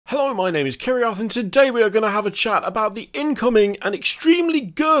Hello, my name is Kiriath, and today we are going to have a chat about the incoming and extremely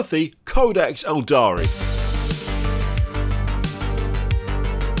girthy Codex Aeldari.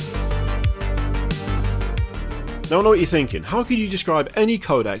 Now I know what you're thinking, how could you describe any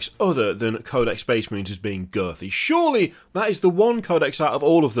codex other than Codex Space Marines as being girthy? Surely that is the one codex out of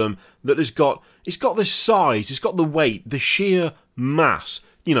all of them that it's got the size, it's got the weight, the sheer mass,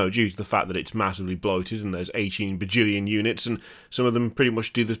 you know, due to the fact that it's massively bloated and there's 18 bajillion units and some of them pretty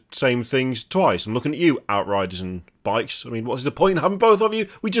much do the same things twice. I'm looking at you, Outriders and Bikes. I mean, what's the point in having both of you?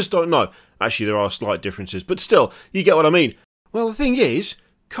 We just don't know. Actually, there are slight differences, but still, you get what I mean. Well, the thing is,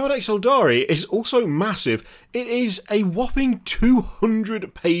 Codex Aeldari is also massive. It is a whopping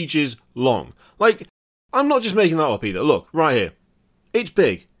 200 pages long. Like, I'm not just making that up either. Look, right here. It's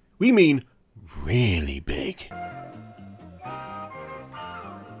big. We mean really big.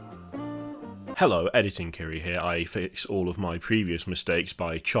 Hello, Editing Kiri here. I fix all of my previous mistakes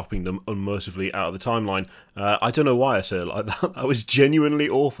by chopping them unmercifully out of the timeline. I don't know why I said it like that. That was genuinely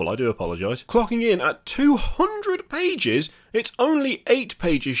awful. I do apologise. Clocking in at 200 pages, it's only 8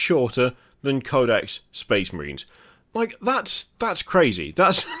 pages shorter than Codex Space Marines. Like, that's crazy.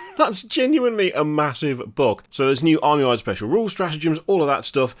 That's genuinely a massive book. So there's new army-wide special rules, stratagems, all of that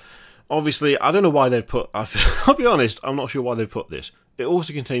stuff. Obviously, I don't know why they've put... I'll be honest, I'm not sure why they've put this. It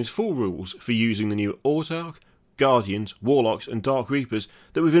also contains full rules for using the new Autarch, Guardians, Warlocks and Dark Reapers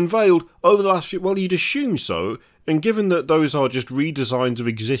that we've unveiled over the last few... Well, you'd assume so, and given that those are just redesigns of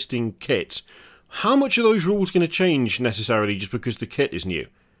existing kits, how much are those rules going to change necessarily just because the kit is new?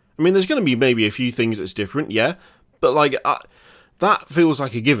 I mean, there's going to be maybe a few things that's different, yeah, but like... that feels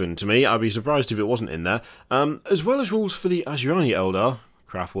like a given to me. I'd be surprised if it wasn't in there. As well as rules for the Asuryani Eldar,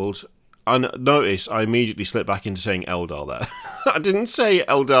 Craft Worlds. And notice I immediately slipped back into saying Eldar there. I didn't say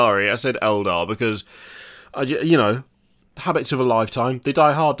Aeldari, I said Eldar because, you know, habits of a lifetime, they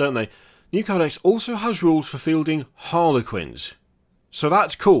die hard, don't they? New Codex also has rules for fielding Harlequins. So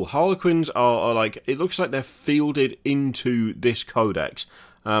that's cool. Harlequins are like, it looks like they're fielded into this Codex.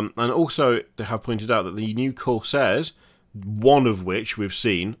 And also, they have pointed out that the new Corsairs, one of which we've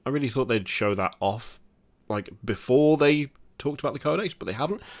seen, I really thought they'd show that off, like, before they talked about the Codex, but they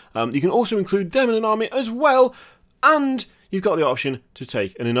haven't. You can also include them in an army as well, and you've got the option to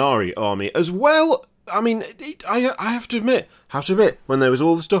take an Inari army as well. I mean, I have to admit, when there was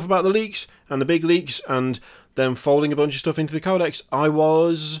all the stuff about the leaks, and the big leaks, and them folding a bunch of stuff into the Codex, I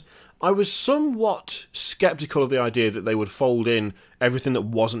was somewhat sceptical of the idea that they would fold in everything that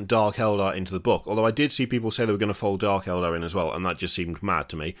wasn't Dark Eldar into the book, although I did see people say they were going to fold Dark Eldar in as well, and that just seemed mad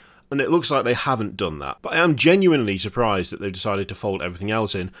to me. And it looks like they haven't done that. But I am genuinely surprised that they've decided to fold everything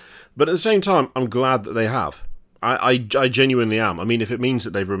else in. But at the same time, I'm glad that they have. I genuinely am. I mean, if it means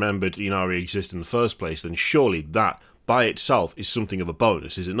that they've remembered Inari exist in the first place, then surely that, by itself, is something of a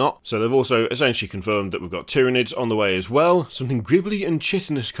bonus, is it not? So they've also essentially confirmed that we've got Tyranids on the way as well. Something gribbly and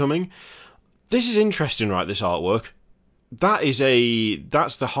chitinous coming. This is interesting, right, this artwork. That's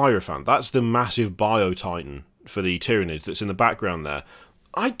the Hierophant. That's the massive Bio-Titan for the Tyranids that's in the background there.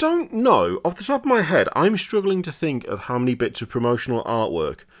 I don't know, off the top of my head, I'm struggling to think of how many bits of promotional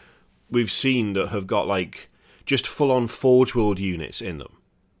artwork we've seen that have got, like, just full-on Forge World units in them.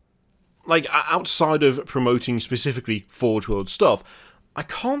 Like, outside of promoting specifically Forge World stuff, I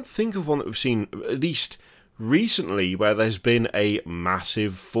can't think of one that we've seen, at least recently, where there's been a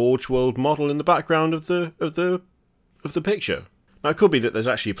massive Forge World model in the background of the picture. Now, it could be that there's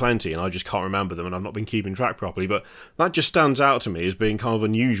actually plenty and I just can't remember them and I've not been keeping track properly, but that just stands out to me as being kind of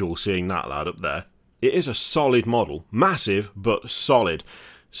unusual seeing that lad up there. It is a solid model. Massive, but solid.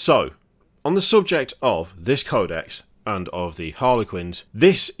 So, on the subject of this Codex and of the Harlequins,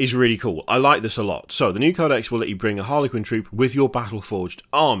 this is really cool. I like this a lot. So, the new Codex will let you bring a Harlequin troop with your battle-forged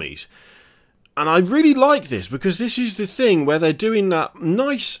armies. And I really like this because this is the thing where they're doing that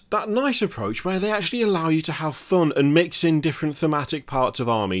nice approach where they actually allow you to have fun and mix in different thematic parts of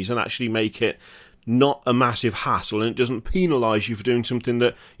armies and actually make it not a massive hassle, and it doesn't penalise you for doing something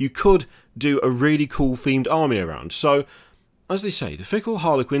that you could do a really cool themed army around. So, as they say, the fickle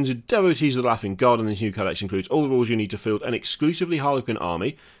Harlequins are devotees of the Laughing God, and this new Codex includes all the rules you need to field an exclusively Harlequin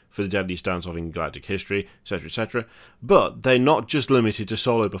army for the deadliest dance-off in galactic history, etc, etc. But they're not just limited to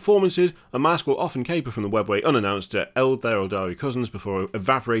solo performances. A mask will often caper from the webway unannounced to eld their Aeldari cousins before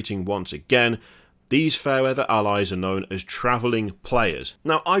evaporating once again. These fair-weather allies are known as travelling players.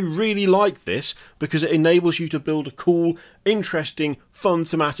 Now, I really like this because it enables you to build a cool, interesting, fun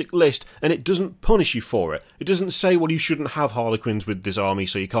thematic list, and it doesn't punish you for it. It doesn't say, well, you shouldn't have Harlequins with this army,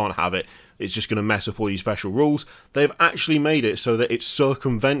 so you can't have it. It's just going to mess up all your special rules. They've actually made it so that it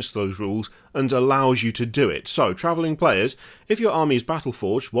circumvents those rules and allows you to do it. So, travelling players, if your army is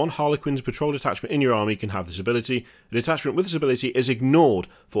battle-forged, one Harlequins patrol detachment in your army can have this ability. A detachment with this ability is ignored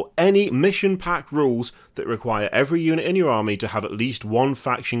for any mission pack rules that require every unit in your army to have at least one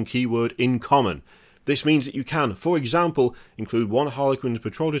faction keyword in common. This means that you can, for example, include one Harlequins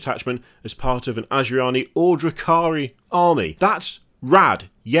patrol detachment as part of an Asuryani or Drukhari army. That's rad,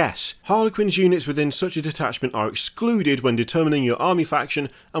 yes. Harlequins units within such a detachment are excluded when determining your army faction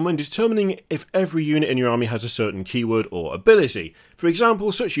and when determining if every unit in your army has a certain keyword or ability. For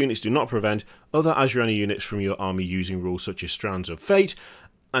example, such units do not prevent other Asuryani units from your army using rules such as Strands of Fate,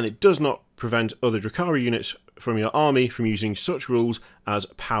 and it does not prevent other Drukhari units from your army from using such rules as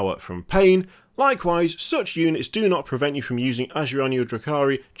Power from Pain. Likewise, such units do not prevent you from using Asuryani or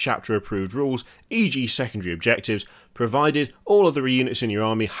Drukhari chapter-approved rules, e.g. secondary objectives, provided all other units in your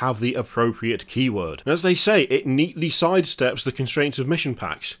army have the appropriate keyword. And as they say, it neatly sidesteps the constraints of mission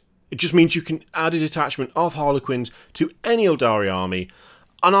packs. It just means you can add a detachment of Harlequins to any Aeldari army,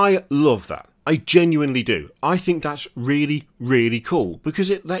 and I love that. I genuinely do. I think that's really, really cool, because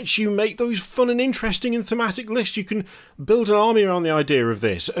it lets you make those fun and interesting and thematic lists. You can build an army around the idea of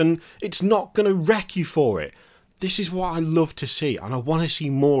this, and it's not going to wreck you for it. This is what I love to see, and I want to see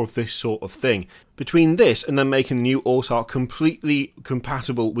more of this sort of thing. Between this and then making the new Autarch completely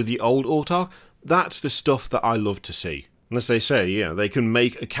compatible with the old Autarch, that's the stuff that I love to see. And as they say, yeah, they can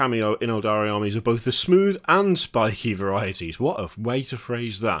make a cameo in Aeldari armies of both the smooth and spiky varieties. What a way to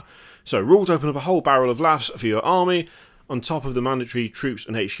phrase that. So, rules open up a whole barrel of laughs for your army. On top of the mandatory troops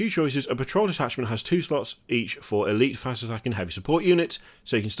and HQ choices, a patrol detachment has 2 slots each for elite, fast attack and heavy support units,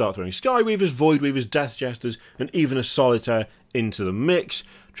 so you can start throwing Skyweavers, Voidweavers, Death Jesters, and even a Solitaire into the mix.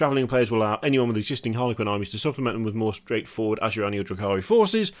 Travelling players will allow anyone with existing Harlequin armies to supplement them with more straightforward Asuryani or Drukhari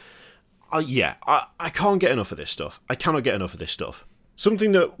forces. I can't get enough of this stuff. I cannot get enough of this stuff.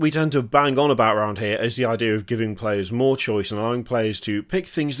 Something that we tend to bang on about around here is the idea of giving players more choice and allowing players to pick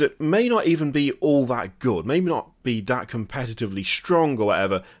things that may not even be all that good, maybe not be that competitively strong or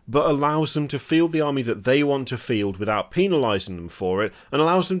whatever, but allows them to field the army that they want to field without penalising them for it, and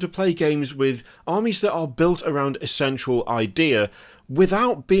allows them to play games with armies that are built around a central idea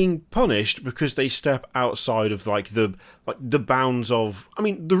without being punished because they step outside of the bounds of,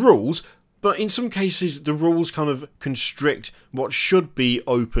 the rules. But in some cases, the rules kind of constrict what should be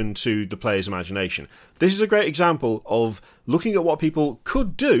open to the player's imagination. This is a great example of looking at what people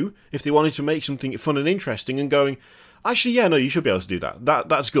could do if they wanted to make something fun and interesting and going, actually, yeah, no, you should be able to do that.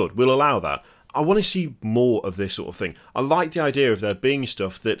 That's good. We'll allow that. I want to see more of this sort of thing. I like the idea of there being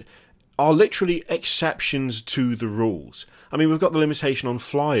stuff that are literally exceptions to the rules. We've got the limitation on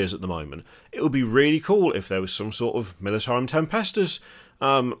flyers at the moment. It would be really cool if there was some sort of Militarum Tempestus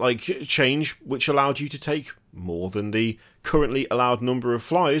change which allowed you to take more than the currently allowed number of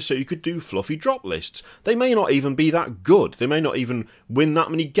flyers, so you could do fluffy drop lists. They may not even be that good, they may not even win that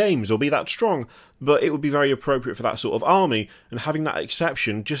many games or be that strong, but it would be very appropriate for that sort of army, and having that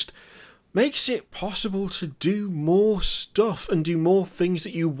exception just makes it possible to do more stuff and do more things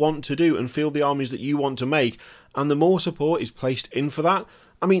that you want to do and field the armies that you want to make, and the more support is placed in for that,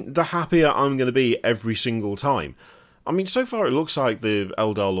 the happier I'm going to be every single time. So far it looks like the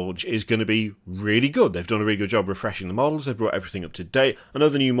Eldar launch is going to be really good. They've done a really good job refreshing the models. They've brought everything up to date. I know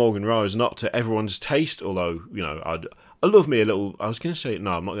the new Morgan Ra is not to everyone's taste, although, I love me a little... I was going to say...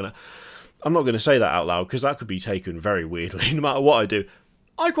 No, I'm not going to say that out loud, because that could be taken very weirdly, no matter what I do.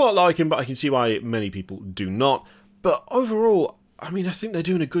 I quite like him, but I can see why many people do not. But overall, I think they're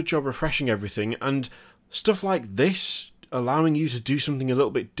doing a good job refreshing everything, and stuff like this, allowing you to do something a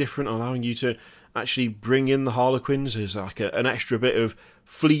little bit different, allowing you to actually bring in the Harlequins as an extra bit of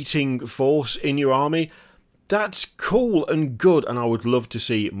fleeting force in your army. That's cool and good, and I would love to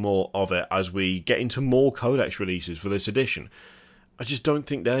see more of it as we get into more Codex releases for this edition. I just don't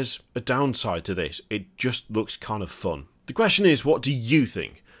think there's a downside to this. It just looks kind of fun. The question is, what do you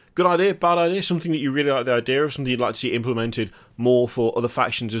think? Good idea, bad idea, something that you really like the idea of, something you'd like to see implemented more for other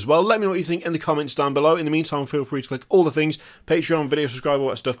factions as well? Let me know what you think in the comments down below. In the meantime, feel free to click all the things, Patreon, video, subscribe, all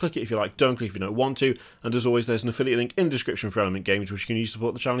that stuff. Click it if you like, don't click if you don't want to. And as always, there's an affiliate link in the description for Element Games, which you can use to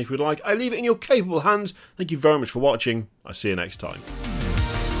support the channel if you'd like. I leave it in your capable hands. Thank you very much for watching. I'll see you next time.